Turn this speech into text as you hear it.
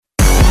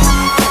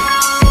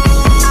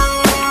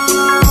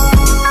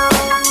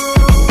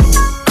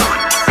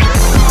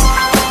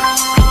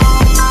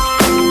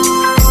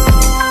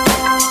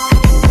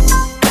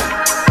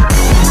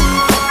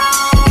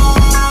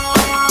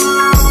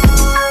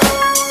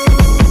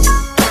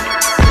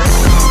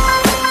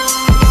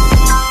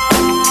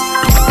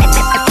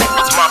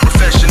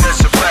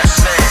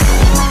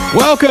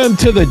Welcome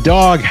to the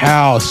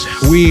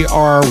DawgHouse. We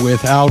are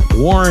without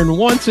Warren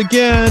once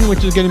again,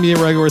 which is going to be a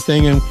regular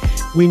thing, and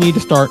we need to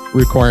start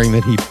requiring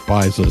that he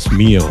buys us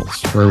meals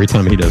for every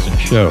time he doesn't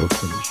show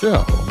for the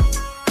show.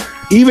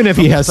 Even if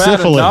he has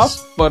syphilis.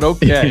 Enough, but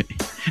okay.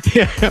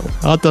 Yeah,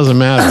 well, it doesn't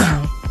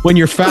matter. When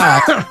you're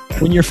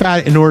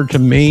fat, in order to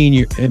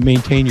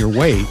maintain your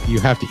weight, you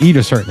have to eat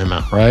a certain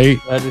amount, right?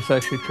 That is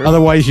actually true.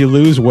 Otherwise, you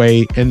lose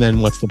weight, and then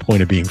what's the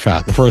point of being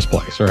fat in the first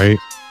place, right?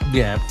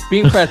 Yeah,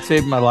 being fat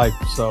saved my life.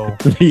 So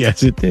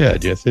yes, it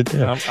did. Yes, it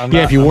did.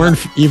 If you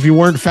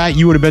weren't fat,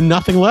 you would have been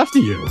nothing left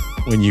of you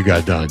when you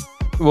got done.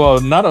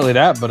 Well, not only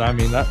that, but I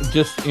mean,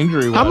 just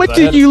injury. How much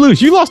did you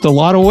lose? You lost a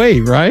lot of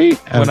weight, right?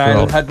 When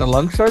I had the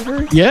lung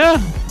surgery?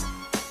 Yeah.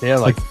 Yeah,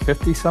 like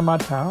 50 some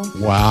odd pounds.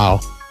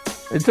 Wow.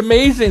 It's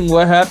amazing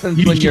what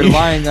happens when you're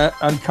lying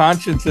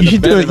unconscious in a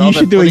bed. You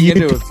should do a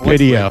YouTube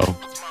video.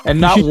 And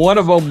not one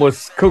of them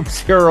was Coke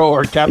Zero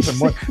or Captain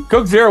Morgan.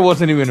 Coke Zero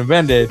wasn't even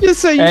invented. You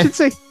should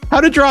say how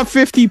to drop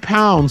 50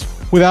 pounds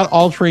without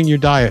altering your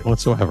diet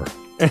whatsoever.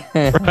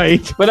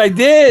 Right? But I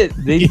did.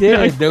 They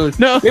did.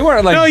 They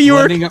weren't like you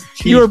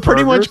were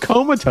pretty much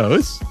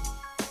comatose.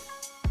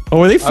 Oh,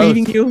 were they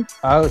feeding you?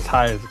 I was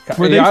high as a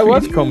kite. I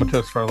was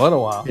comatose for a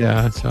little while.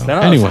 Yeah. So then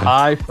I was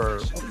high for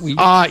a week.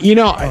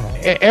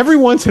 Every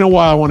once in a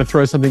while, I want to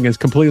throw something that's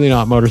completely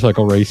not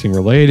motorcycle racing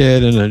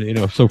related, and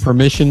then so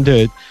permission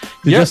to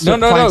just no.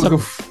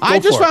 I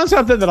just found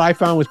something that I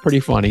found was pretty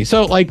funny.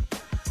 So, like,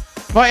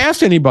 if I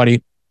asked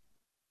anybody,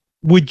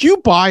 would you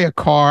buy a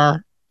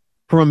car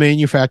from a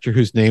manufacturer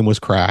whose name was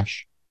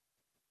Crash?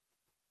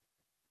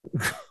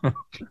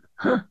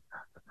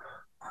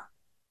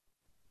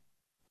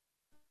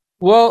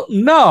 Well,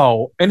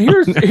 no, and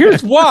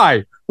here's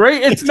why.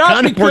 Right? It's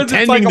not because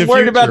it's like I'm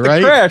worried about the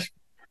crash.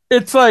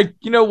 It's like,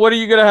 what are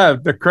you gonna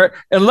have? The crash,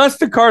 unless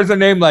the cars are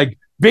named like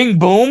Bing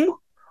Boom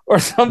or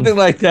something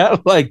like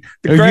that. Like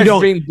the crash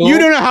Bing Boom. You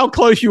don't know how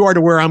close you are to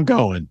where I'm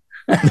going.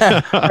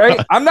 Right?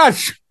 I'm not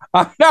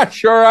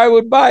sure I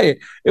would buy it.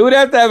 It would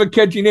have to have a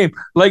catchy name.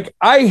 Like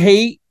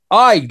I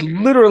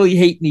literally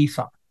hate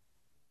Nissan.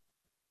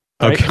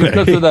 Right?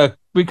 Okay.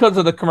 Because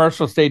of the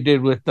commercials they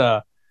did with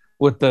the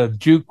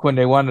Juke when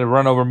they wanted to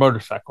run over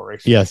motorcycle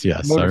racing. Yes,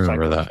 I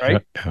remember that.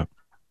 Right? Yeah.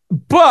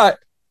 But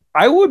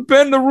I would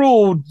bend the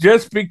rule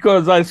just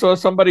because I saw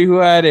somebody who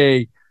had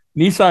a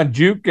Nissan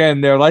Juke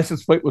and their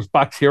license plate was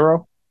Box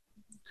Hero.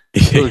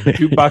 It was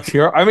Juke Box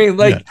Hero. I mean,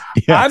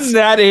 I'm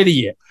that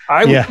idiot.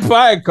 I would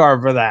buy a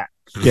car for that.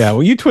 Yeah,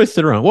 well, you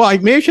twisted around. Well,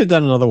 maybe I should have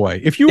done it another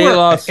way. If you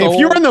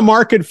were in the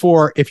market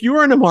for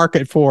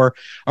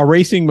a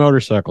racing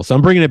motorcycle, so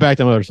I'm bringing it back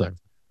to motorcycle.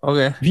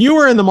 Okay. If you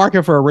were in the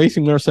market for a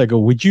racing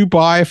motorcycle, would you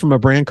buy from a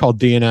brand called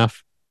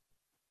DNF?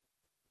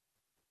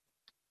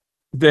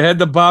 They had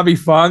the Bobby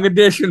Fong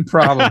edition,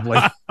 probably.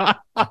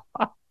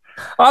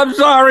 I'm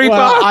sorry,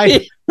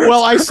 Bobby.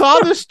 I saw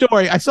this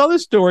story. I saw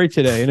this story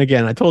today, and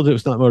again, I told you it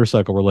was not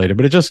motorcycle related,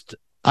 but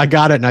I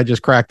got it, and I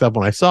just cracked up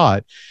when I saw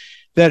it.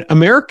 That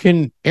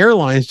American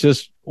Airlines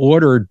just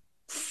ordered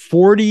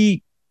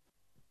 40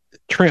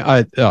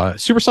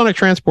 supersonic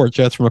transport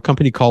jets from a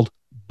company called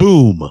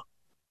Boom.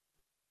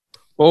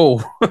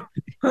 Oh.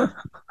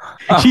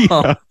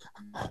 Yeah.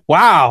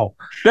 Wow.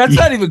 That's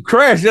not even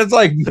crash. That's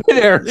like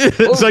midair.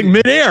 It's like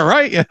midair,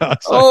 right? Yeah.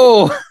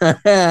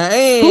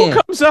 Who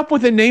comes up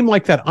with a name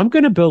like that? I'm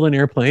going to build an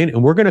airplane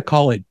and we're going to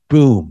call it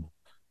Boom.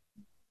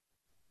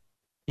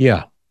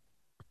 Yeah.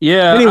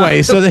 Yeah.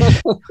 Anyway,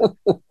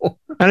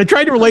 and I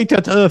tried to relate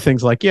that to other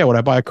things like, would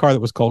I buy a car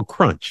that was called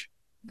Crunch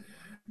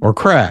or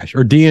Crash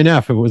or DNF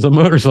if it was a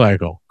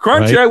motorcycle?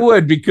 Crunch, right? I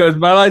would, because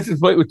my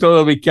license plate would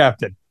totally be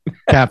Captain.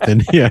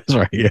 Captain. Yeah, that's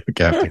right. Yeah,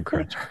 Captain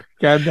Crunch.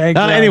 God, thank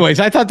you. Anyways,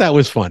 I thought that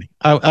was funny.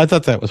 I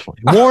thought that was funny.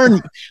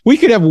 Warren, we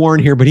could have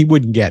Warren here, but he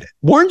wouldn't get it.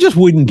 Warren just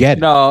wouldn't get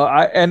it. No,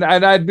 and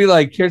I'd be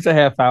like, here's a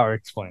half hour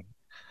explaining.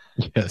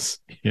 Yes.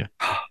 Yeah.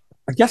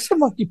 I guess the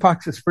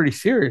monkeypox is pretty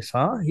serious,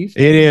 huh? It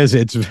is.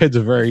 It's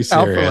very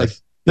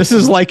serious. This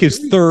is like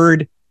his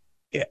third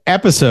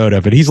episode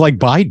of it. He's like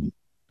Biden,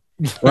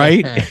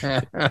 right?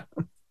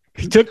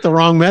 He took the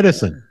wrong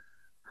medicine.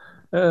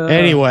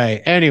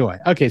 Anyway.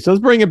 Okay, so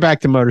let's bring it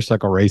back to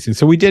motorcycle racing.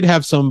 So we did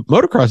have some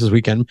motocross this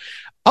weekend.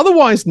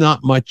 Otherwise,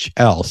 not much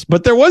else.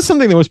 But there was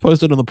something that was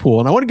posted on the pool,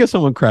 and I want to give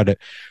someone credit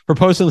for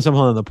posting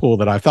something on the pool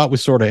that I thought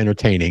was sort of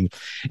entertaining.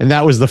 And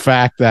that was the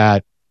fact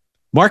that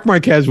Marc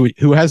Marquez,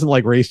 who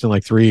hasn't raced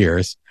in 3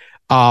 years,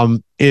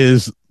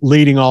 is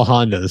leading all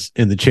Hondas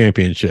in the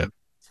championship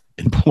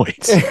in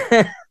points,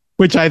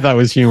 which I thought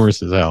was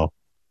humorous as hell.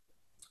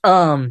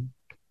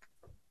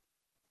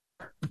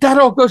 That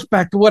all goes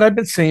back to what I've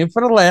been saying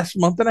for the last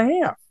month and a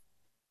half.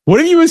 What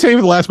have you been saying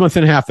for the last month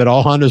and a half? That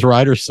all Honda's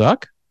riders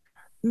suck?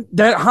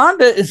 That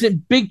Honda is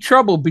in big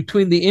trouble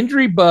between the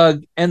injury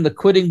bug and the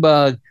quitting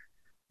bug,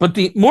 but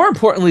more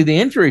importantly, the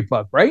injury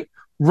bug, right?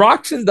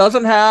 Roczen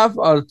doesn't have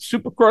a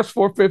Supercross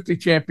 450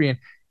 champion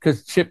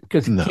because he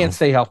can't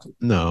stay healthy.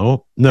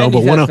 No, but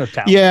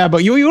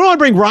but you don't want to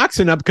bring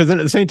Roczen up because then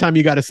at the same time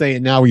you got to say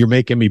it now. You're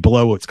making me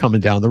blow what's coming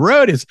down the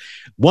road. Is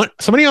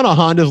somebody on a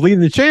Honda is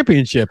leading the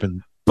championship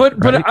and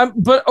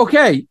But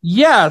okay,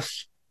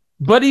 yes,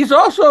 but he's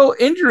also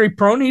injury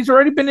prone. He's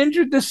already been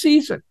injured this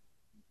season.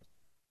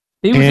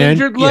 He was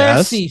injured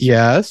last season.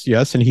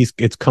 Yes, and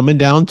it's coming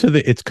down to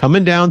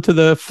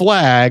the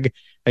flag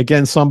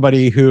against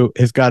somebody who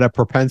has got a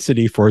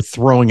propensity for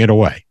throwing it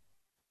away.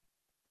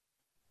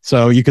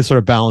 So you can sort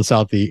of balance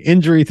out the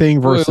injury thing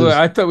versus. Wait,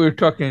 I thought we were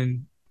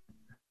talking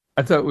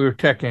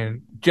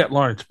Jet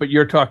Lawrence, but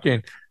you're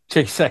talking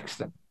Chase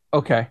Sexton.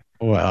 Okay.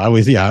 Well,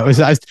 you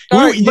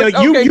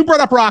brought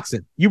up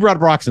Roxon. You brought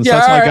up Roxon.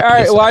 Yeah, so all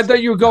right. Well, I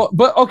thought you were going,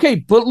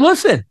 but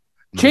listen,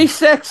 Chase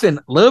Sexton,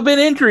 a little bit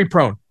injury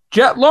prone.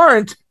 Jet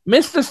Lawrence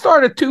missed the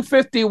start of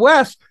 250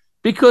 West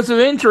because of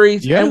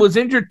injuries and was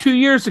injured 2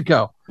 years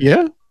ago.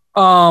 Yeah.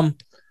 Mark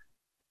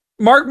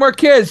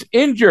Marquez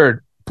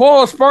injured.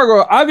 Paul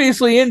Espargaro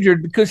obviously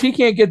injured because he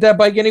can't get that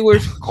bike anywhere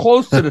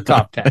close to the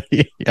top 10.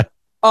 Yeah.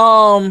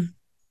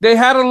 They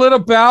had a little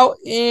bout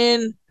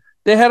in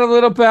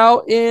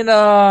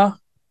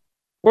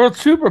World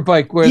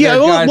Superbike where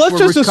guys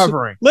were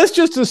recovering. Let's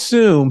just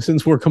assume,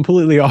 since we're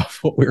completely off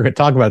what we were going to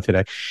talk about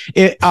today,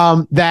 that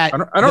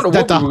I don't know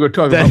what we were going to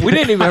talk about. We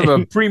didn't even have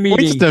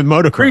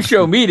a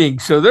pre-show meeting,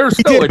 so there's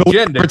no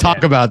agenda. We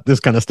talk about this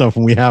kind of stuff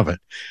when we haven't.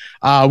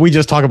 We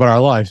just talk about our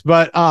lives.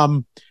 But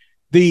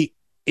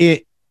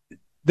if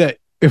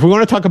we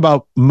want to talk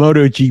about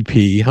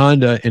MotoGP,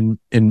 Honda and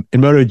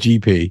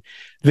MotoGP,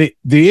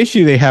 the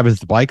issue they have is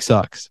the bike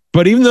sucks.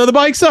 But even though the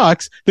bike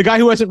sucks, the guy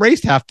who hasn't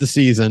raced half the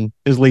season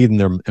is leading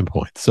them in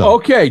points. So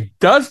okay,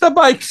 does the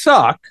bike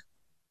suck?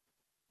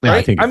 Yeah,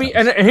 right? I mean,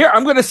 and here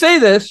I'm going to say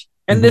this,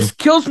 and this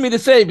kills me to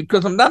say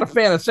because I'm not a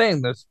fan of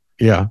saying this.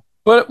 Yeah.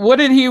 But what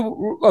did he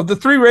of the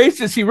 3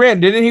 races he ran?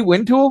 Didn't he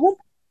win 2 of them?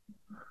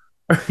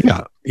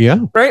 Yeah. Yeah.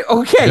 Right.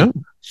 Okay. Yeah.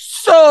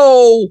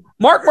 So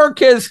Mark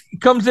Marquez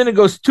comes in and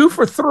goes 2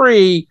 for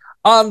 3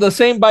 on the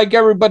same bike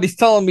everybody's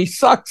telling me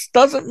sucks.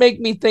 Doesn't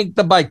make me think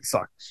the bike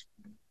sucks.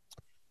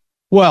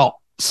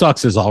 Well,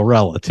 sucks is all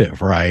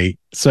relative, right?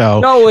 So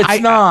no, it's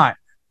not.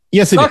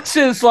 Yes, it sucks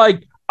is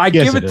like I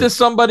give it to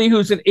somebody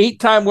who's an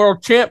 8-time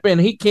world champion.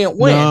 He can't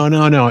win.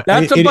 No.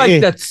 That's a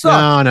bike that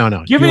sucks.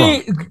 No.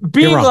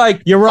 Being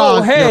like, you're wrong.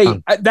 Oh, hey,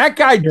 that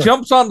guy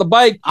jumps on the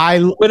bike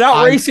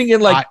without racing in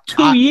like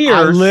 2 years.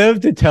 I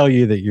live to tell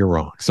you that you're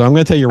wrong. So I'm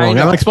going to tell you you're wrong. I'm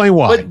going to explain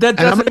why. But that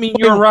doesn't mean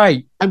you're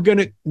right.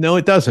 No,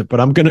 it doesn't.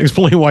 But I'm going to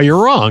explain why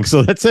you're wrong.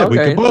 So that's it. Okay, we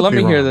can both let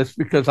me hear this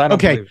because I don't.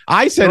 Okay,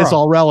 I said it's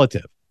all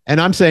relative. And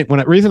I'm saying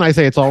reason I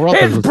say it's all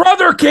relative. His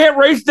brother can't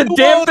race the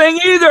damn thing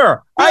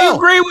either. I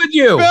agree with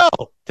you.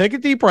 Bill, take a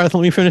deep breath.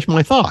 Let me finish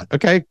my thought,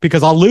 okay?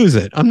 Because I'll lose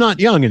it. I'm not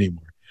young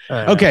anymore.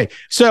 Okay,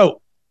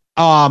 so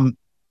when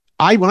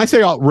I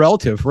say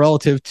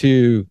relative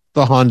to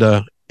the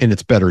Honda in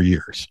its better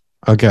years,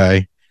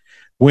 okay,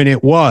 when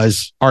it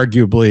was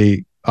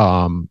arguably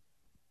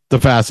the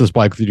fastest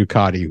bike with the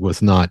Ducati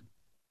was not.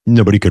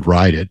 Nobody could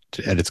ride it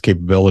at its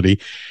capability.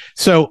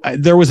 So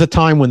there was a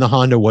time when the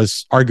Honda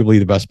was arguably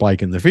the best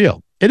bike in the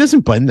field. It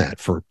hasn't been that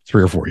for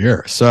 3 or 4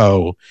 years.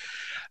 So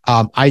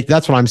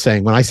that's what I'm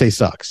saying when I say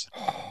sucks.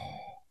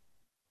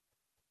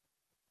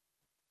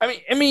 I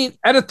mean,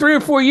 out of 3 or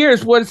 4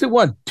 years, what has it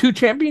won? 2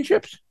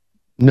 championships?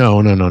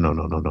 No.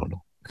 The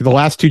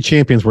last 2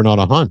 champions were not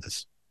on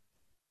Hondas.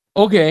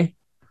 Okay.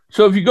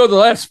 So if you go the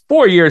last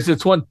 4 years,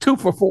 it's won 2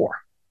 for 4.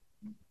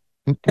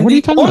 What are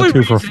you talking about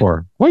 2 for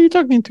 4? Why are you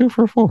talking 2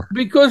 for 4?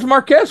 Because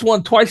Marquez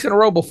won twice in a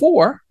row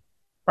before,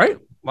 right?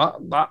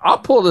 Well, I'll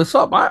pull this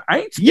up. I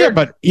ain't scared.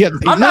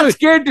 I'm not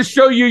scared to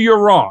show you you're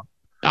wrong.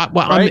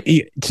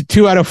 Right?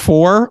 2 out of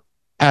 4?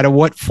 Out of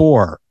what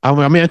 4? I'm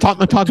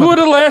talking 2 of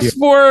the last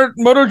 4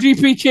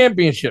 MotoGP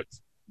championships.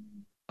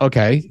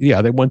 Okay,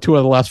 yeah, they won 2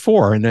 of the last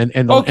 4, and the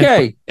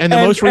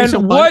most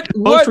recent what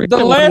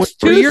the last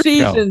 2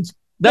 seasons.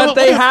 That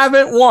they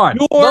haven't won.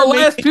 The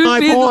last 2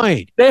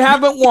 seasons, they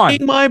haven't won.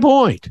 My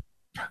point.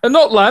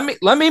 No, let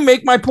me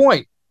make my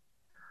point.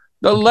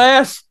 The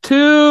last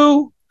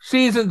 2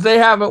 seasons they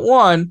haven't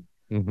won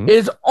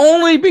is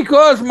only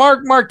because Mark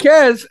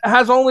Marquez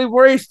has only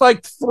raced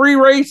like 3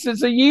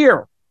 races a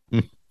year.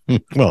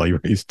 Well, he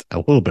raced a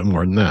little bit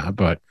more than that,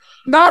 but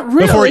not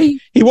really.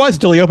 He was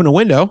till he opened a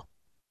window.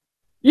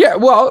 Yeah,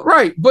 well,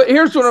 right. But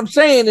here's what I'm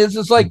saying is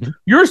it's like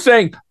you're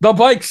saying the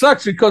bike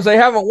sucks because they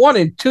haven't won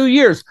in 2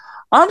 years.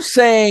 I'm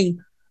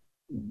saying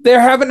they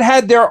haven't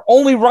had their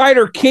only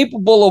rider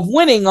capable of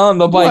winning on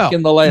the bike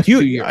in the last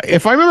 2 years.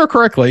 If I remember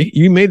correctly,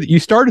 you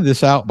started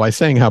this out by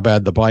saying how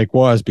bad the bike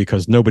was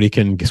because nobody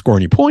can score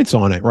any points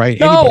on it, right?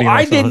 No,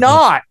 I did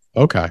not.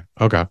 Okay.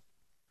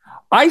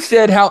 I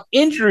said how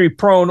injury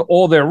prone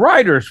all their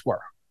riders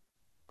were.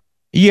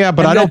 Yeah,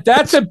 but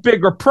that's a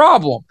bigger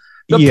problem.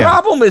 The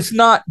problem is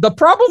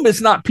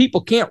not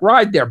people can't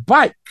ride their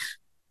bikes,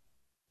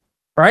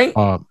 right?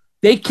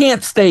 They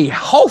can't stay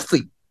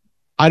healthy.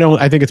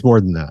 I think it's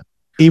more than that.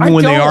 Even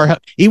when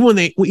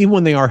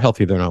they are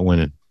healthy, they're not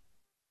winning.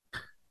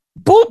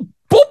 Boop,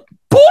 boop,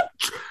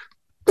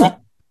 boop.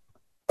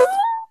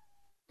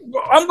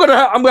 I'm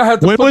gonna have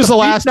to. When was the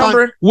last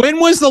time? When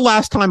was the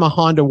last time a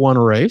Honda won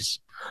a race?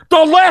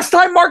 The last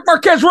time Mark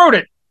Marquez rode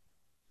it.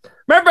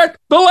 Remember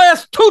the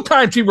last 2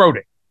 times he rode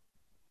it.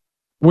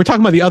 We're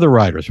talking about the other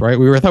riders, right?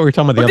 I thought we were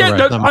talking about the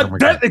other riders.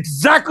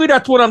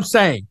 That's what I'm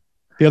saying.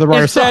 The other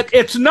riders that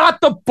it's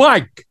not the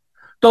bike.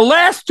 The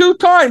last 2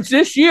 times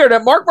this year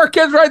that Marc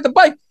Marquez ride the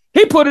bike,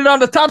 he put it on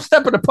the top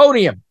step of the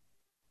podium.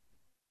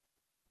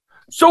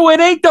 So it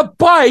ain't the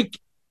bike.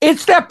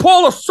 It's that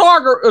Paul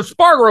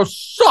Espargaro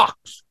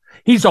sucks.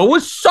 He's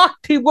always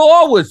sucked. He will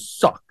always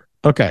suck.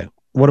 Okay.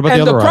 What about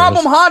the other riders? And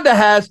the problem Honda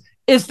has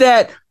is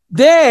that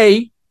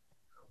they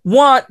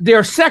want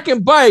their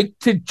second bike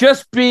to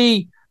just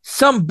be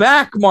some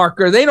back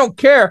marker. They don't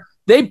care.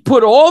 They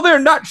put all their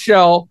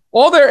nutshell,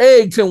 all their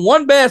eggs in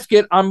one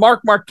basket on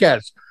Marc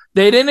Marquez.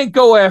 They didn't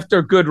go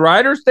after good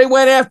riders. They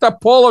went after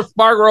Paul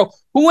Espargaro,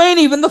 who ain't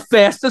even the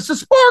fastest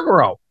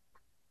Espargaro.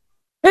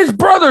 His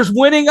brother's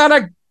winning on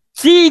a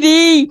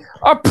GD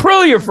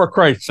Aprilia, for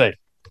Christ's sake.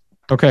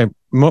 Okay.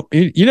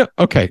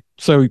 Okay.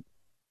 So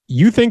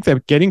you think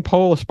that getting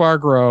Paul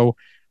Espargaro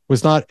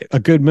was not a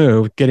good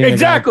move?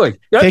 Exactly.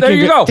 There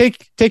you go.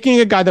 Taking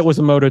a guy that was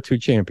a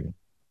Moto2 champion.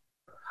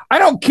 I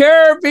don't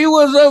care if he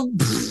was a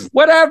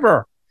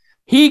whatever.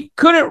 He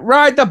couldn't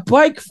ride the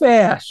bike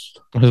fast.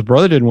 His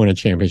brother didn't win a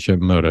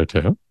championship in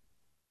Moto2.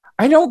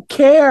 I don't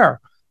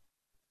care.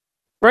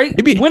 Right?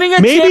 Winning a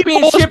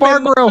championship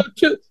in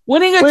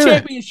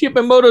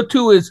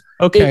Moto2 is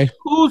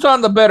who's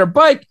on the better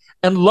bike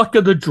and luck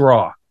of the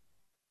draw.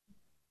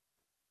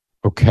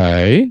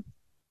 Okay.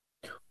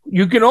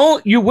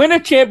 You win a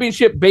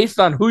championship based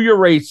on who you're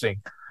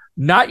racing,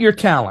 not your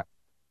talent.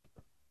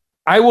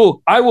 I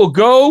will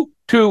go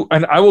obscure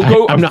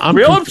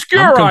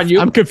on you.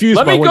 I'm confused.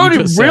 Let me go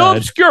to real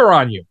obscure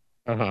on you.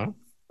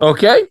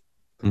 Okay.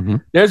 Mm-hmm.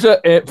 There's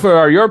for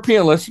our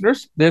European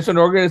listeners, there's an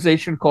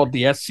organization called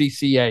the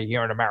SCCA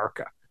here in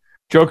America.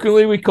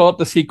 Jokingly, we call it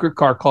the Secret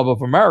Car Club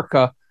of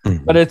America,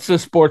 but it's the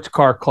Sports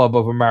Car Club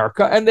of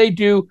America, and they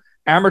do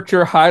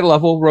amateur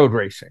high-level road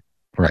racing.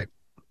 Right.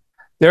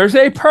 There's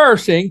a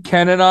person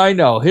Ken and I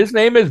know. His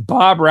name is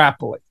Bob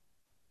Rappley.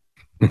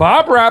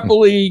 Bob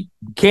Rappley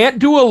can't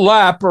do a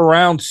lap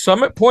around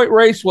Summit Point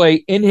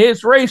Raceway in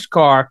his race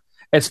car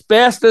as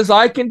fast as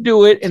I can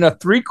do it in a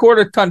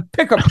 3/4-ton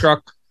pickup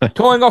truck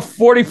towing a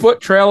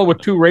 40-foot trailer with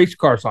 2 race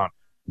cars on.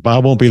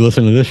 Bob won't be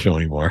listening to this show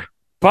anymore.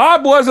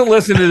 Bob wasn't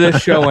listening to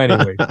this show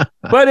anyway.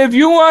 But if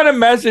you want to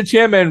message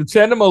him and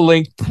send him a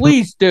link,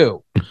 please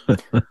do.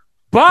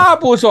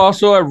 Bob was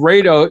also a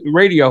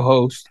radio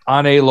host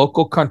on a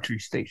local country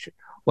station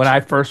when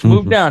I first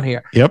moved down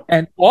here. Yep.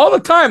 And all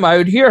the time I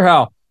would hear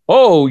how,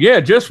 oh,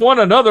 yeah, just won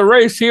another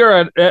race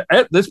here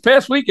at this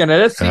past weekend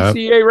at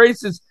SCCA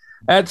races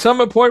at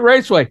Summit Point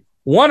Raceway.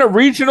 Won a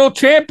regional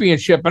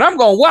championship. And I'm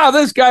going, wow,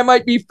 this guy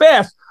might be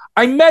fast.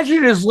 I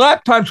measured his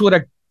lap times with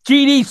a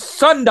GD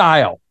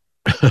sundial.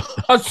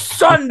 A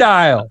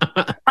sundial.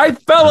 I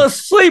fell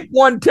asleep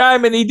one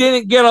time and he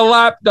didn't get a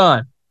lap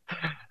done.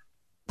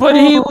 But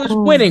he was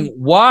winning.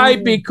 Why?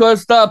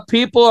 Because the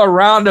people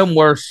around him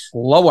were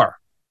slower.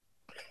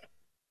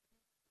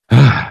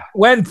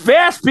 When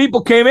fast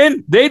people came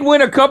in, they'd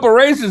win a couple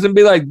races and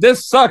be like,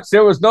 this sucks.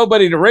 There was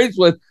nobody to race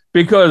with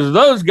because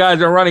those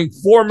guys are running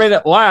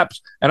 4-minute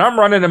laps and I'm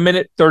running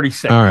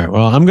 1:36. All right.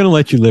 Well, I'm going to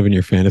let you live in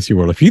your fantasy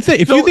world. If you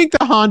think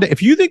the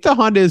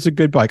Honda is a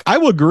good bike, I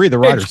will agree. The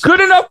riders. It's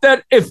good enough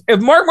that if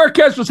Marc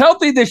Marquez was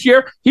healthy this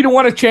year, he'd have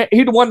won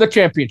the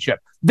championship.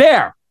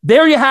 There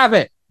you have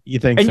it. You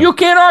think? And you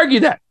can't argue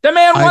that. The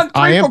man won 3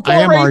 I am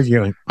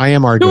arguing.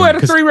 2 out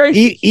of 3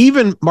 races.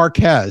 Even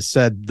Marquez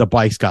said the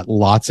bike's got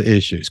lots of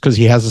issues because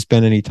he hasn't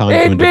spent any time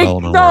doing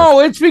development work. No,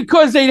 it's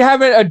because they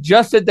haven't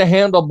adjusted the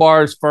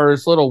handlebars for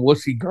his little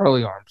wussy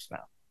girly arms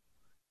now.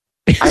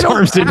 His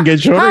arms didn't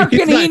get shorter. How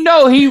can he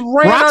know? He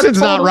ran.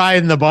 Roxon's not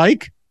riding the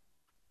bike.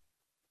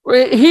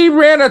 He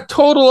ran a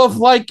total of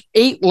like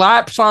 8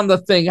 laps on the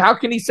thing. How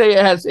can he say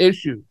it has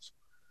issues?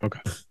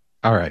 Okay.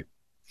 All right.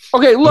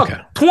 Okay, look,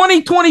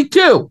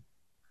 2022,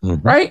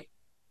 right?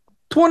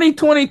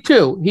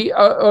 2022, he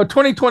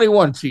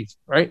 2021 season,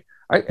 right?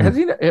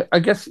 I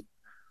guess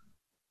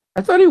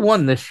I thought he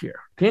won this year.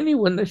 Didn't he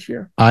win this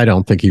year? I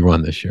don't think he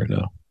won this year.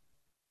 No,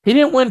 he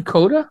didn't win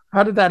COTA.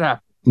 How did that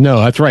happen? No,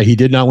 that's right. He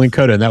did not win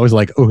COTA, and that was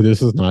like, oh,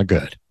 this is not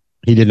good.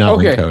 He did not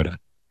win COTA.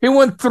 He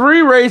won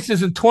 3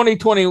 races in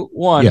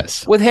 2021.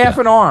 Yes, with half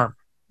an arm.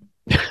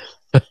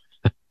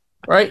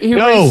 Right? He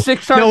raced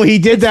 600. No, he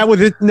did that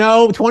with it.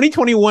 No,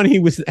 2021, he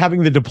was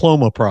having the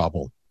diploma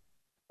problem.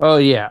 Oh,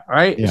 yeah.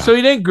 Right. Yeah. So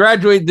he didn't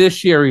graduate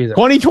this year either.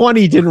 2020,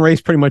 he didn't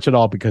race pretty much at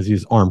all because of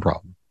his arm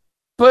problem.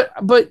 But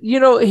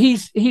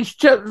he's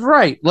just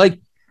right. Like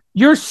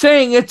you're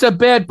saying it's a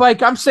bad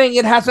bike. I'm saying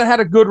it hasn't had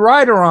a good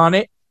rider on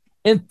it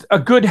and a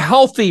good,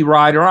 healthy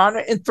rider on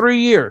it in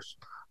 3 years.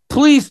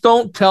 Please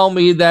don't tell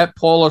me that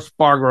Paul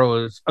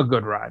Espargaro is a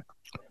good rider.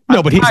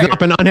 No, but he's not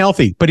been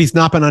unhealthy. But he's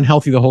not been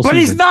unhealthy the whole season. But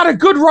he's not a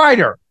good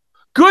rider.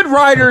 Good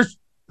riders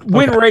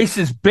win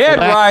races. Bad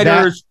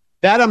riders.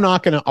 That I'm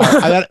not going to.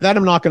 that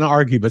I'm not going to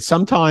argue. But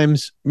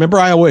sometimes, remember,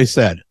 I always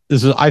said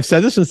this is. I've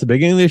said this since the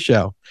beginning of the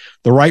show.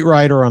 The right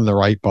rider on the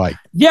right bike.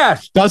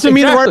 Yes, doesn't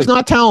mean the rider's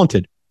not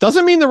talented.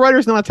 Doesn't mean the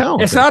rider's not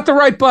talented. It's not the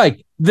right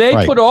bike.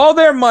 They put all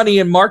their money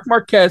in Marc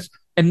Marquez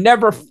and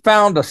never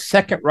found a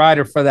second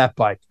rider for that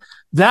bike.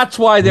 That's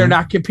why they're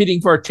not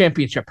competing for a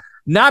championship.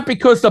 Not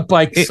because the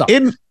bike sucks.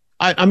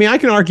 I mean, I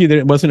can argue that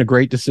it wasn't a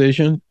great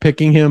decision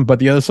picking him, but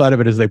the other side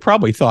of it is they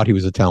probably thought he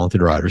was a talented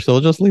rider. So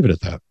they'll just leave it at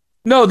that.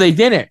 No, they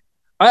didn't.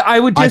 I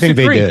would disagree. I think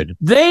they did.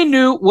 They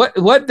knew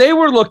what they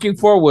were looking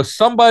for was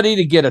somebody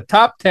to get a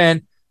top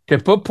 10 to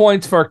put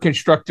points for a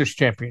Constructors'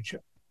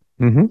 Championship.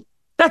 Mm-hmm.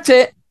 That's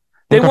it.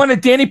 They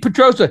wanted Danny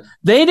Pedrosa.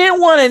 They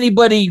didn't want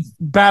anybody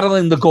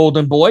battling the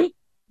Golden Boy.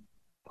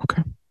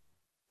 Okay.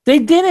 They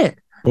didn't.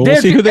 Well,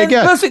 we'll see who they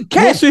get. Listen,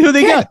 Ken, we'll see who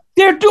they get.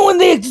 They're doing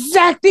the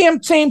exact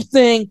damn same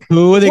thing.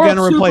 Who are they going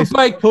to replace?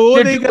 Who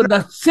are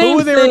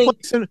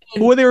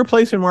they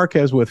replacing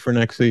Marquez with for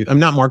next season? I'm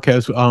not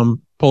Marquez.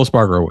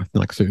 Polesparger with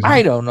next season.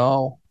 I don't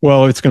know.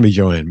 Well, it's going to be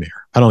Joanne Mir.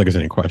 I don't think there's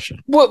any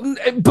question. Well,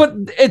 but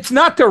it's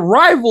not to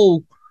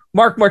rival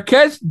Marc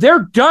Marquez.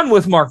 They're done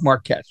with Marc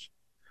Marquez.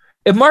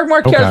 If Marc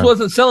Marquez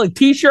wasn't selling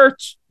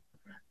T-shirts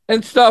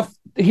and stuff,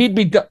 he'd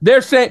be done.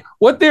 They're saying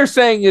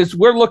is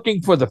we're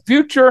looking for the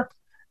future.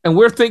 And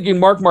we're thinking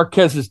Marc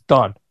Marquez is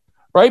done,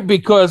 right?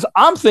 Because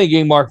I'm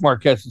thinking Marc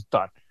Marquez is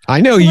done.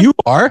 I know you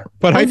are,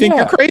 but I think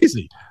you're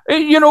crazy.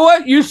 You know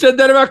what? You said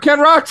that about Ken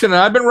Roczen, and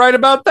I've been right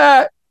about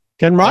that.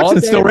 Ken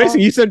Roxon's still racing.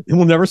 You said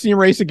we'll never see him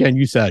race again.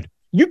 You said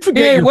you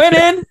forget. He went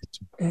in.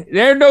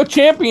 There's no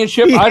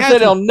championship. I said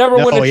he'll never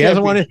win a championship. He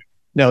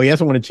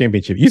hasn't won a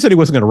championship. You said he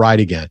wasn't going to ride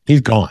again. He's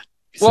gone.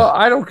 Well,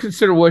 I don't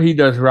consider what he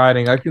does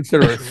riding. I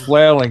consider it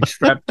flailing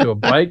strapped to a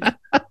bike.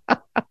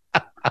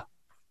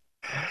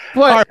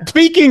 Right,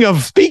 speaking of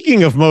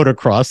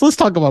motocross, let's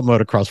talk about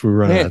motocross. We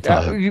run out of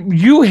time.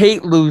 You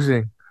hate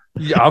losing.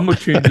 Yeah, I'm gonna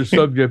change the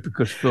subject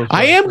because Phil.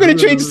 I am going to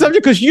change the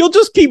subject because you'll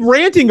just keep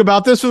ranting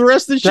about this for the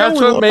rest of the show.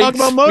 That's what makes talk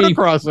about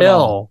motocross.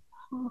 Phil.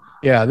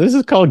 Yeah, this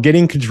is called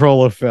getting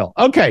control of Phil.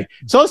 Okay,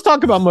 so let's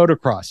talk about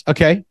motocross.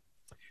 Okay,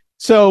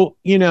 so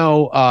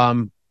Jo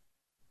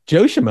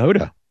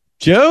Shimoda.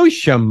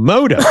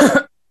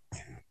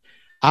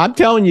 I'm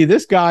telling you,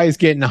 this guy is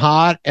getting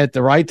hot at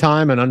the right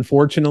time, and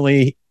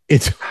unfortunately,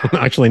 it's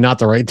actually not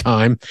the right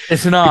time.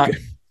 It's not.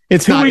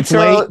 It's not. It's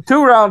late.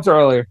 2 rounds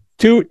earlier.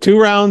 Two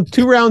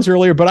rounds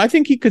earlier, but I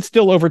think he could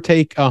still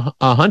overtake a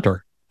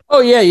Hunter. Oh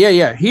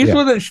yeah. He's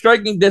within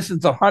striking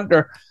distance of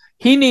Hunter.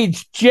 He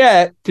needs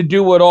Jet to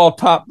do what all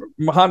top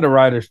Honda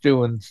riders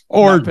do,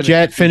 or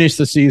Jet finish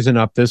the season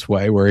up this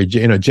way, where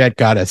Jet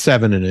got a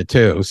 7 and a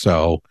 2.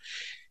 So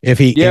if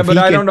he, I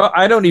don't know.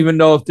 I don't even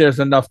know if there's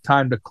enough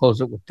time to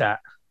close it with that.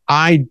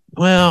 There's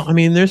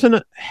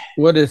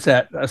what is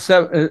that? A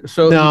 7?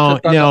 So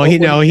he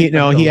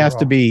has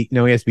to be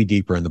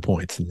deeper in the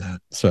points than that.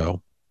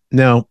 So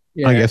no,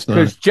 I guess not.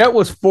 Because Jet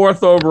was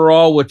 4th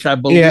overall, which I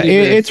believe. Yeah,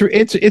 it's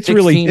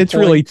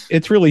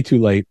really too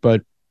late.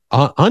 But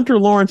Hunter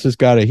Lawrence has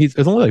got it's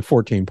only like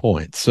 14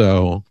 points,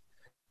 so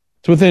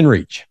it's within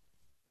reach.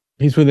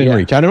 He's within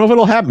reach. I don't know if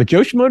it'll happen, but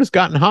Jo Shimoda's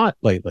gotten hot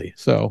lately.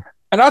 So,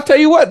 and I'll tell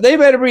you what, they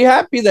better be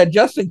happy that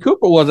Justin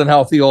Cooper wasn't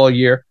healthy all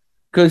year,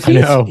 because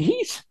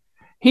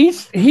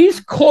he's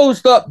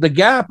closed up the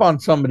gap on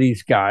some of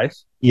these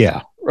guys.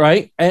 Yeah.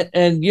 Right.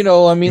 And he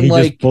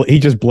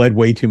just bled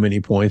way too many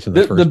points in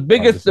the first.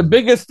 The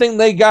biggest thing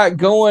they got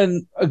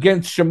going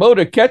against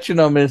Shimoda catching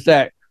them is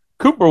that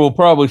Cooper will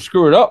probably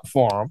screw it up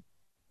for him.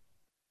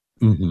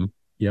 Mm-hmm.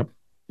 Yep.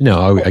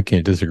 No, I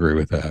can't disagree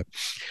with that.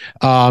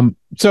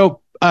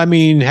 So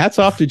hats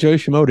off to Jo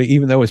Shimoda,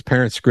 even though his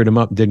parents screwed him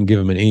up and didn't give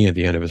him an E at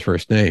the end of his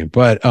first name.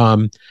 But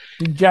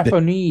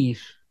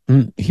Japanese.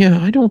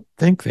 I don't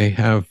think they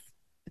have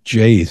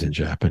J's in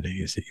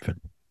Japanese even.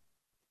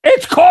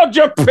 It's called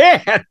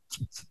Japan.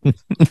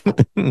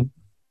 Names.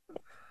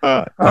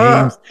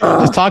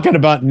 Just talking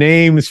about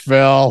names,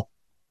 Phil.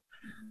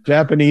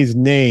 Japanese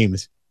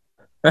names.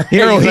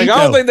 Hirohito. I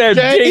don't think there's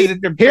J's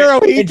in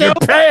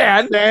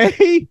Japan.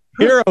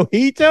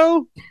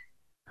 Hirohito?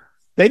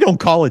 They don't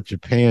call it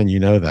Japan, you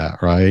know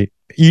that, right?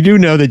 You do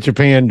know that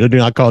Japan, they do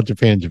not call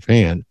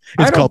Japan.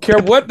 I don't care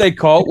what they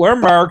call it. We're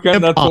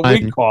American. That's what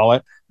we call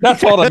it.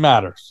 That's all that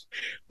matters.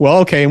 Well,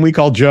 okay, and we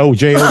call Joe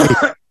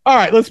J-O-E. All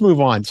right, let's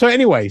move on. So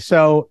anyway,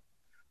 we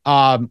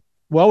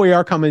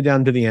are coming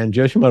down to the end.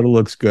 Jo Shimoda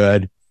looks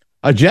good.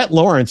 Jet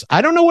Lawrence,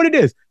 I don't know what it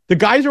is. The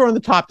guys who are on the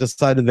top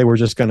decided they were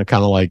just going to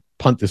kind of like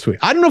punt this week.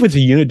 I don't know if it's a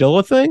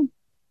Unadilla thing.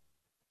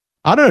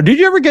 I don't know. Did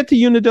you ever get to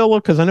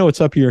Unadilla? Because I know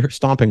it's up your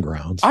stomping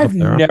grounds. I've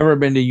never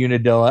been to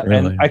Unadilla.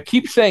 Really? And I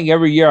keep saying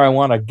every year I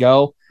want to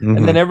go. Mm-hmm.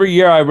 And then every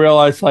year I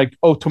realize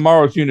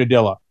tomorrow's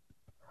Unadilla.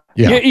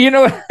 Yeah. You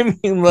know what I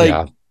mean?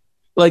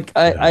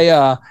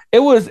 It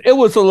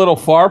was a little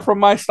far from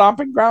my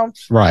stomping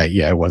grounds. Right.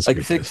 Yeah, it was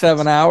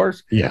 6-7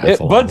 hours. Yeah.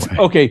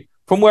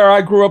 From where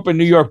I grew up in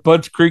New York,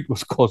 Budds Creek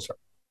was closer.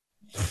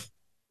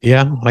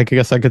 Yeah, I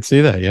guess I could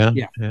see that. Yeah.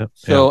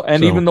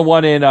 Even the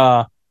one in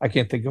I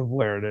can't think of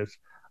where it is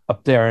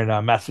up there in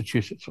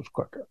Massachusetts was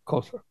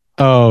closer.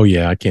 Oh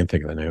yeah, I can't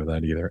think of the name of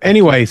that either.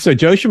 Anyway, so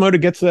Jo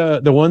Shimoda gets the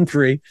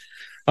 1-3.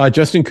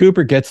 Justin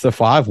Cooper gets the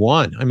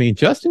 5-1. I mean,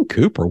 Justin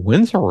Cooper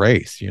wins a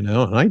race, and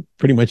I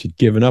pretty much had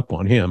given up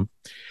on him.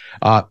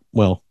 I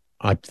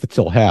I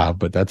still have,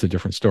 but that's a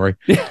different story.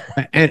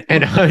 and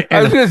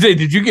I was going to say,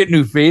 did you get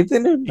new faith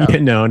in him?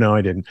 No,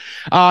 I didn't.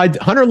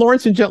 Hunter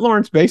Lawrence and Jet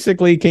Lawrence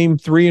basically came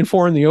 3 and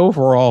 4 in the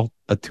overall,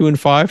 a 2 and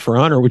 5 for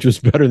Hunter, which was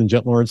better than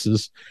Jet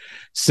Lawrence's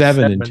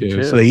 7 and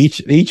 2. So they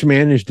each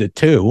managed a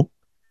 2,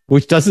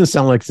 which doesn't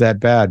sound like it's that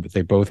bad, but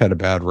they both had a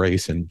bad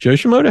race. And Jo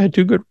Shimoda had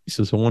 2 good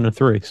races, a 1 and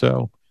 3.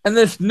 So, and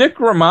this Nick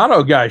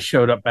Romano guy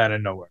showed up out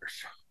of nowhere.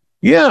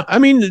 Yeah, I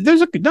mean,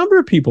 there's a number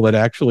of people that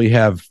actually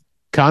have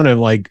kind of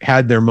like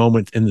had their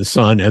moment in the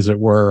sun, as it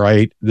were,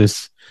 right?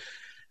 This,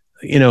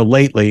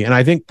 lately. And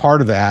I think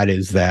part of that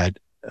is that,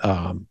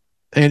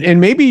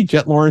 and maybe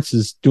Jet Lawrence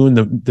is doing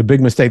the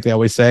big mistake they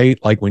always say,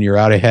 like when you're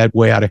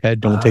way out ahead,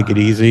 don't take it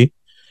easy,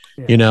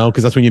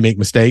 because that's when you make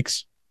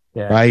mistakes,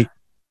 right?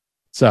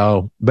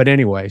 So, but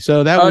anyway,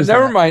 so that was.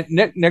 Never mind.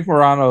 Nick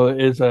Morano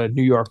is a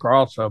New Yorker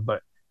also,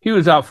 but he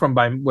was out from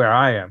by where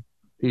I am.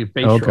 He's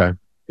Bayside.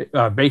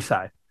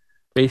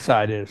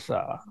 Bayside is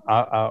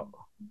out.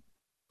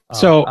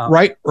 So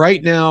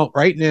right now,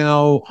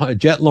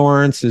 Jet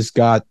Lawrence has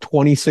got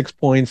 26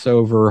 points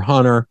over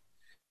Hunter,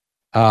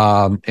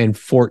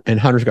 and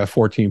Hunter's got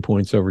 14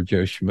 points over Jo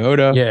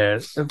Shimoda.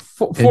 Yes, and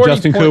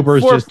Justin Cooper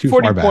is just too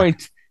far back. 40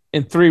 points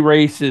in 3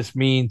 races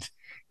means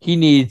he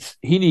needs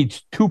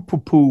 2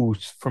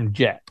 poo-poos from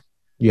Jet.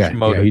 Yeah,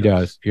 he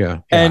does. Yeah,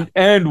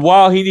 and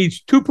while he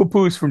needs 2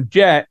 poo-poos from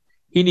Jet,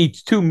 he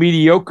needs 2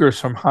 mediocres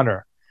from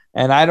Hunter.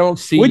 And I don't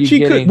see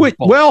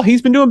well,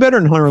 he's been doing better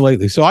than Hunter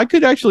lately, so I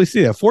could actually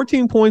see that.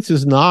 14 points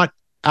is not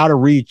out of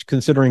reach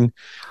considering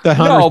that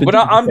Hunter. No, but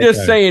I'm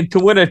just saying, to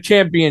win a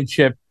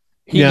championship,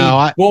 he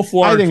needs both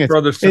Lawrence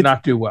brothers to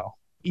not do well.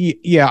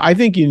 Yeah, I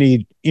think you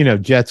need,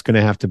 Jet's going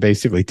to have to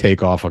basically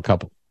take off a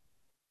couple,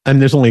 and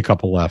there's only a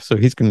couple left, so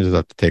he's going to just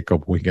have to take a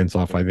couple weekends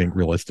off. I think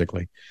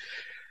realistically.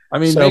 I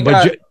mean,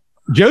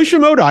 Jo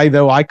Shimoda,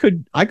 though, I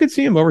could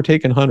see him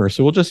overtaking Hunter,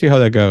 so we'll just see how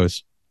that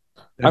goes.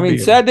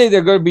 Saturday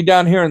they're going to be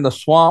down here in the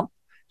swamp.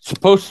 It's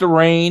supposed to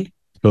rain.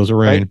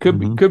 Right?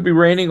 Could be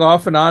raining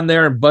off and on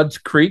there in Budds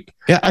Creek.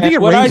 Yeah, I think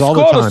it rains all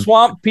the time. When I call the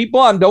swamp, people,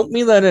 I don't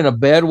mean that in a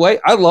bad way.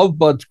 I love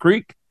Budds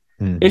Creek.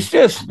 It's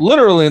just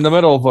literally in the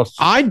middle of us.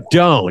 I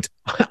don't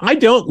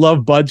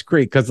love Budds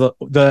Creek because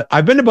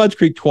I've been to Budds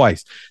Creek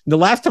twice. The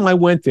last time I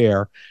went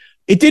there,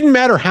 it didn't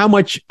matter how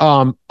much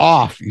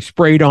off you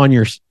sprayed on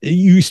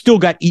you still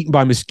got eaten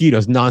by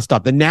mosquitoes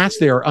nonstop. The gnats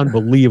there are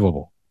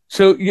unbelievable.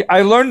 So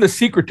I learned the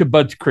secret to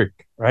Budds Creek,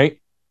 right?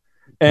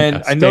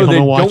 And I know they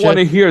don't want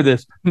to hear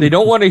this. They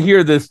don't want to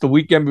hear this the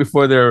weekend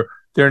before their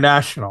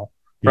national,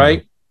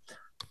 right?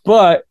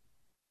 But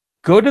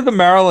go to the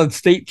Maryland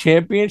State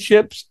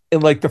Championships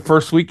in like the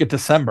first week of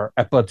December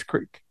at Budds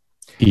Creek.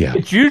 Yeah.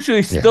 It's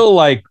usually still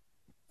like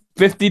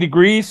 50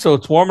 degrees, so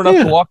it's warm enough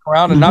to walk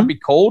around and not be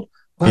cold.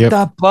 But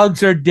the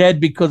bugs are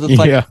dead because it's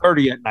like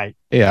 30 at night.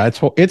 Yeah,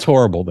 it's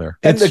horrible there.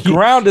 And the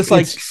ground is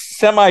like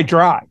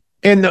semi-dry.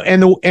 And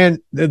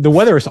the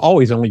weather is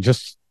always only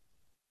just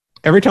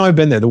every time I've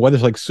been there, the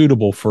weather's like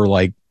suitable for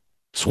like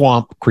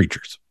swamp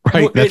creatures,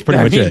 right? Well, that's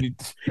pretty much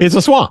it. It's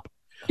a swamp.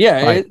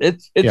 Yeah, right?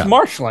 It's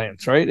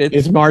marshlands, right?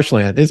 It's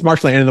marshland. It's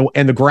marshland,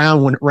 and the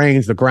ground, when it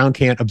rains, the ground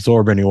can't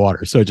absorb any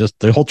water, so just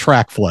the whole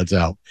track floods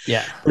out.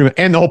 Yeah,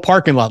 and the whole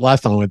parking lot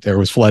last time I went there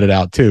was flooded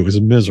out too. It was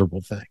a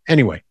miserable thing.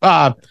 Anyway,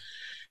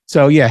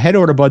 so yeah, head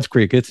over to Budds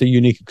Creek. It's a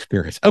unique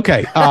experience.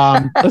 Okay,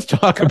 let's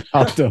talk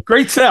about the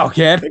great sell,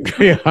 kid.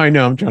 Yeah, I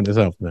know. I'm trying to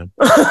sell, man.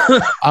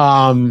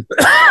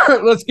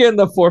 Let's get in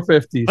the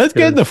 450s. Let's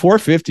get in the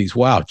 450s.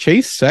 Wow,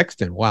 Chase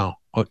Sexton. Wow,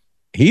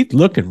 he's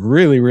looking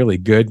really, really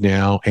good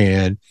now.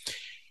 And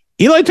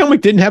Eli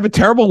Tomac didn't have a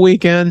terrible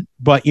weekend,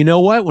 but you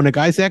know what? When a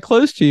guy's that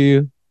close to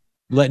you,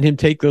 letting him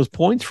take those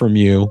points from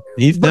you,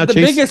 he's not. The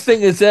biggest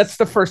thing is that's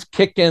the first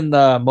kick in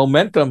the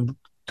momentum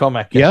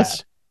Tomac.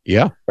 Yes.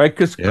 Yeah. Right.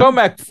 Because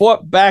Tomac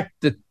fought back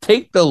to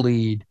take the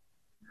lead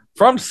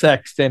from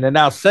Sexton, and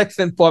now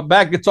Sexton fought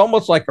back. It's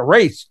almost like a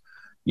race,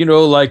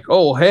 like,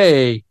 oh,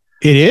 hey,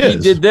 it is.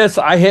 He did this.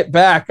 I hit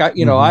back.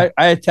 I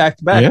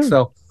attacked back. Yeah.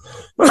 So,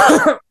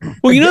 well,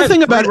 the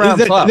thing about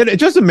it that it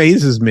just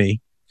amazes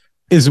me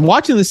is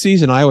watching the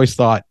season. I always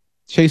thought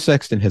Chase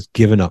Sexton has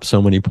given up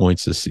so many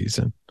points this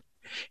season.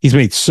 He's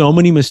made so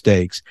many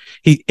mistakes.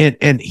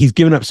 And he's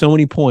given up so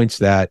many points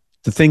that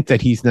to think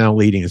that he's now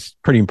leading is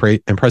pretty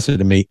impressive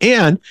to me.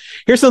 And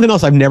here's something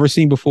else I've never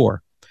seen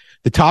before.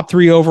 The top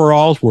 3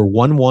 overalls were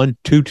 1-1,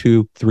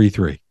 2-2,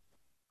 3-3.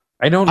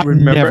 I've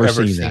remember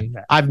ever seeing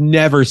that. I've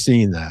never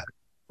seen that,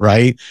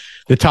 right?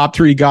 The top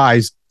 3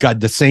 guys got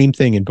the same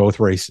thing in both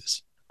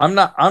races. I'm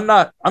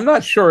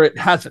not sure it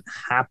hasn't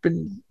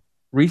happened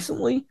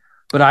recently,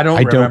 but I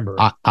don't remember.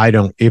 I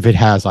don't. If it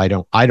has, I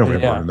don't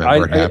remember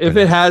it happening. If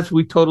it has,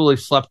 we totally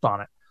slept on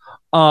it.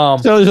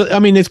 So I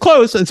mean, it's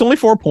close. It's only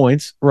 4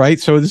 points, right?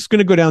 So this is going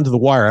to go down to the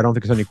wire. I don't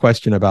think there's any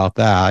question about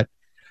that.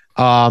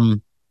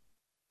 Pretty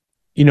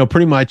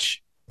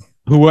much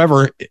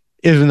whoever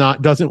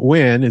doesn't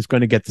win is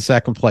going to get the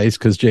second place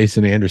because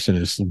Jason Anderson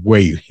he's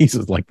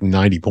like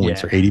 90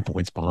 points or 80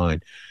 points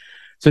behind.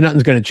 So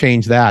nothing's going to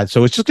change that.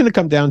 So it's just going to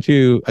come down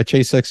to a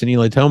Chase Sexton,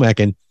 Eli Tomac,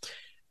 and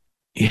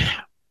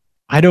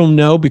I don't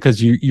know,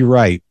 because you're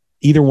right.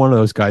 Either one of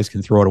those guys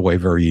can throw it away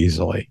very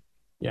easily.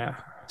 Yeah.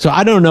 So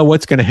I don't know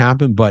what's going to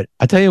happen, but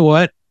I tell you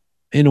what,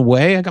 in a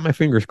way, I got my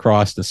fingers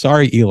crossed. And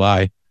sorry,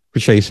 Eli, for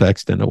Chase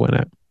Sexton to win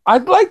it.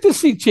 I'd like to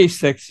see Chase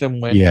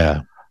Sexton win.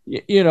 Yeah.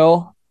 You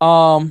know,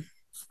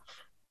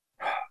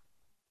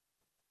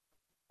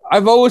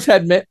 I've always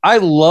had, I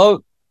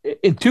love,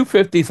 in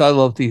 250s, I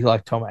loved Eli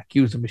Tomac.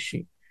 He was a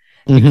machine.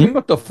 He came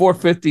up to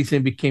 450s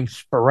and became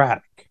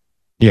sporadic.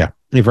 Yeah.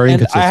 Very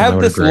inconsistent. I have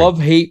this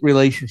love-hate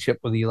relationship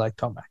with Eli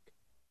Tomac.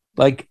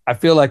 Like, I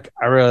feel like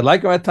I really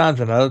like him at times,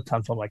 and other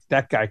times I'm like,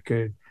 that guy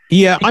could.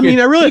 Yeah,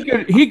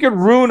 he could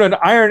ruin an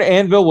iron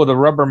anvil with a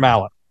rubber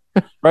mallet,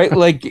 right?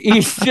 Like,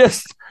 he's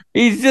just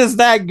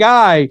that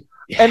guy,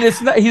 and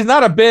he's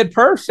not a bad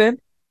person.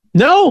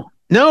 No,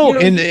 you know,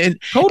 and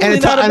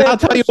I'll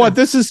tell you what,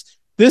 this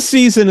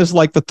season is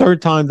like the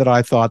third time that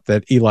I thought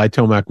that Eli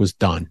Tomac was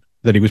done,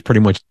 that he was pretty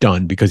much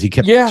done, because he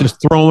kept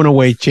just throwing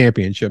away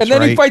championships, and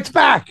then he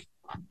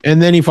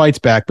fights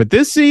back, But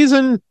this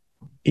season,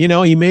 you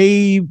know, he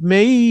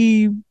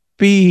maybe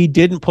he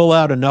didn't pull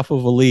out enough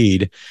of a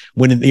lead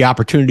when the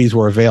opportunities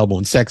were available,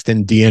 and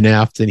Sexton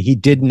DNF'd, and he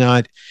did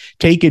not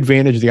take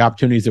advantage of the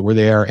opportunities that were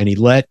there, and he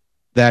let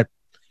that.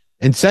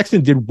 And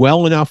Sexton did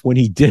well enough when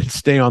he did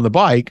stay on the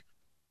bike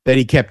that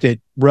he kept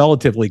it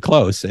relatively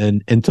close,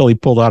 and until he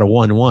pulled out a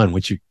 1-1,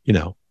 which you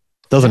know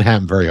doesn't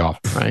happen very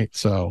often, right?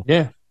 So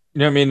yeah,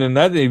 I mean, and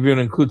that even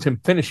includes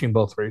him finishing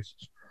both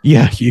races.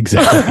 Yeah,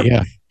 exactly.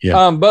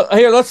 Yeah. But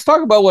here, let's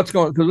talk about what's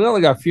going, because we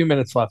only got a few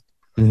minutes left.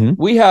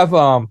 We have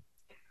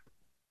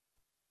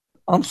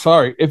I'm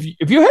sorry,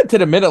 if you head to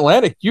the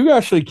Mid-Atlantic, you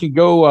actually can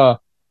go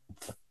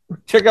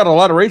check out a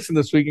lot of racing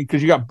this weekend,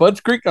 because you got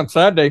Budds Creek on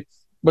Saturday,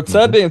 but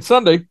Saturday and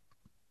Sunday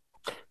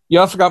you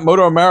also got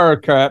Moto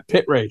America at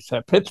Pit Race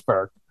at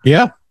Pittsburgh.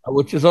 Yeah,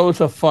 which is always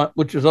a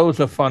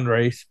fun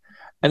race.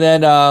 And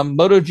then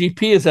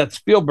MotoGP is at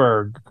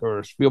Spielberg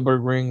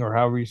Ring, or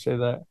however you say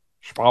that.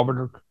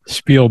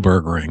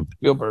 Spielberg Ring.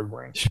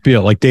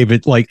 Like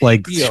David,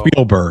 like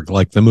Spielberg,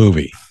 like the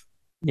movie.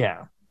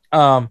 Yeah.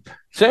 So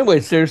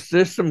anyways,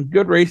 there's some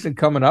good racing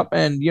coming up,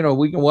 and you know,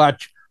 we can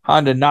watch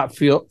Honda not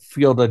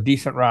field a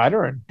decent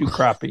rider and do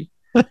crappy.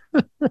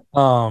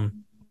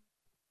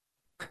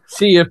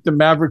 See if the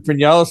Maverick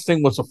Vinales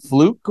thing was a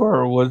fluke,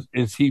 or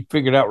is he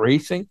figured out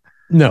racing?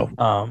 No.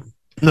 I'm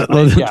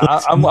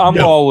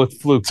all with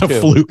fluke. It's a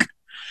fluke.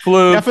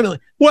 Definitely.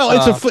 Well,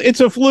 it's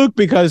a fluke,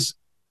 because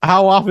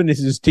how often is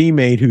his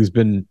teammate who's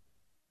been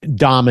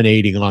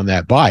dominating on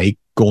that bike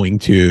going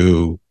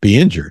to be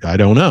injured? I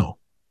don't know.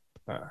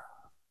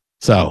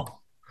 So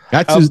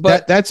that's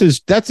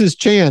his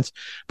chance.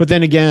 But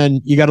then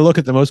again, you got to look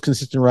at the most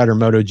consistent rider in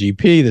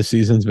MotoGP this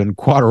season's been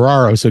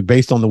Quartararo. So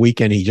based on the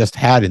weekend he just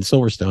had in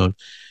Silverstone,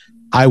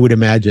 I would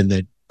imagine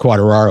that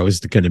Quartararo is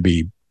going to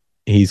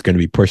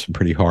be pushing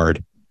pretty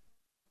hard.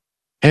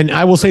 And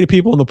I will say to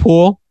people in the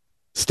pool,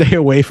 stay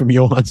away from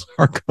Johan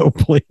Zarco,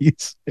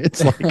 please.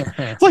 It's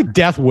like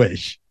Death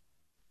Wish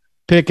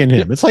picking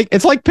him. It's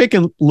like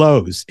picking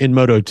Lowe's in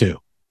Moto 2.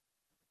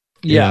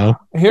 Yeah.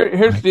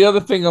 Here's the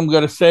other thing I'm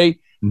going to say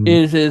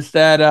is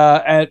that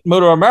at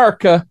Moto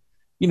America,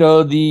 you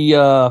know,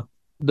 the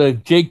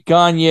Jake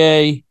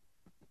Gagne,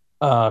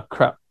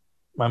 crap,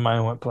 my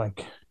mind went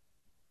blank.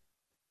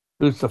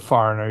 Who's the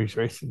foreigner he's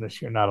racing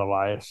this year? Not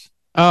Elias.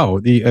 Oh,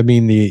 the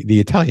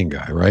Italian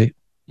guy, right?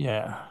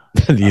 Yeah.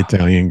 The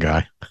Italian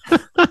guy.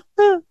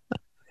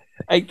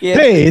 I can't.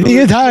 Hey, the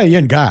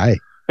Italian guy.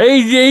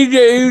 Hey,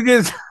 JJ,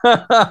 just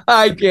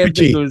I can't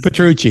think of his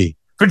Petrucci.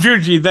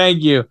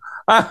 Thank you.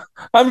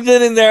 I'm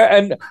sitting there,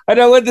 and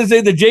I went to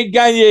say the Jake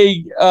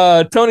Gagne,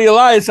 Tony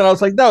Elias, and I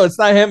was like, no, it's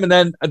not him. And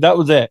then that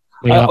was it.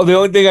 Yeah. The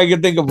only thing I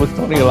could think of was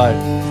Tony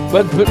Elias.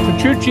 But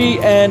Petrucci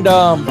and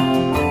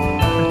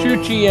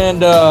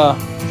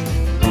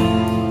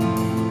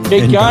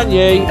Jake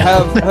Gagne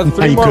have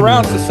 3 more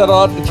rounds to settle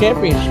out the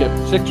championship.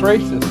 6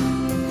 races.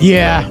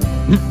 Yeah.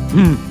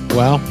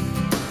 Well,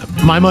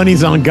 my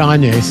money's on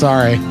Gagne.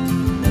 Sorry.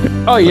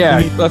 Oh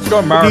yeah, let's go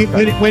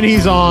America. When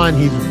he's on,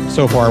 he's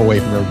so far away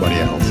from everybody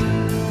else.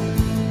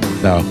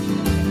 So,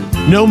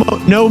 no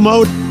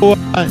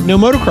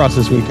motocross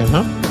this weekend,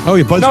 huh? Oh,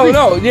 yeah, Budds Creek.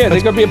 No, yeah,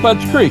 they're gonna be at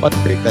Budds Creek. Budds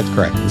Creek, that's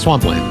correct. The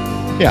Swampland.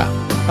 Yeah.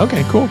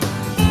 Okay, cool.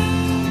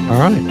 All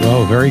right.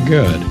 Well, very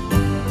good.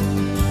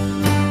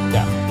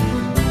 Yeah.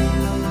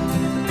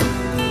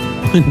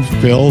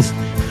 Phil's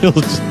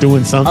just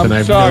doing something.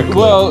 I'm sorry.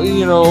 Well,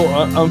 you know,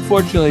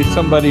 unfortunately,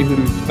 somebody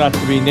who's not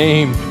to be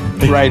named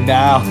right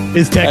now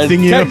is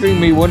texting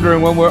me,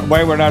 wondering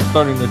why we're not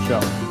starting the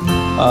show.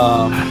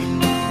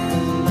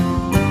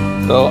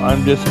 So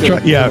I'm just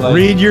gonna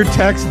read your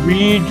text.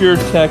 Read your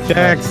text.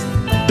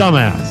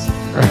 Dumbass.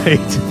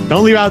 Right?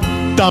 Don't leave out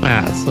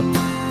dumbass.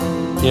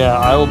 Yeah,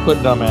 I will put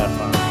dumbass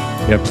on.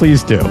 Yeah,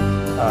 please do.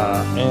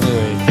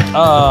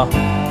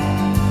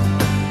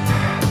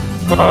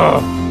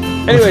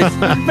 Anyways,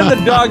 been the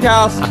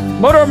DawgHouse.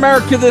 Moto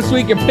America this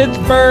week in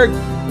Pittsburgh.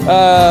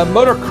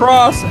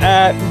 Motocross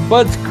at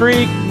Budds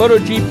Creek.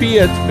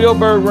 MotoGP at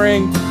Spielberg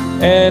Ring.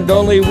 And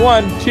only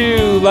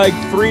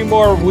 3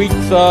 more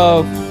weeks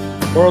of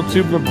World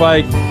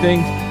Superbike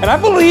things. And I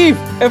believe,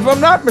 if I'm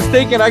not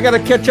mistaken, I got to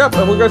catch up,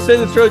 and we're going to say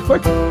this really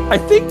quick. I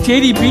think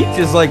JD Beach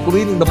is like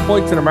leading the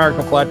points in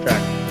American Flat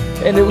Track.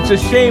 And it was a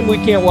shame we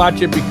can't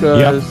watch it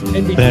because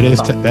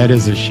that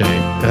is a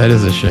shame. That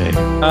is a shame.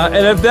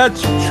 And if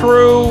that's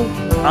true,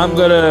 I'm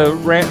going to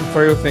rant and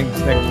throw things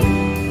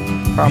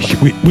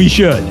next week. We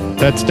should.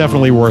 That's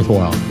definitely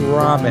worthwhile.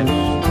 Promise.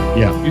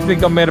 Yeah. You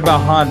think I'm mad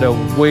about Honda?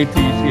 Wait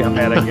till you see how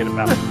mad I get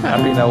about it.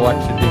 I mean, I watch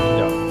the video.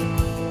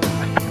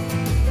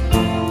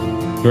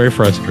 Very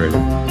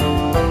frustrating.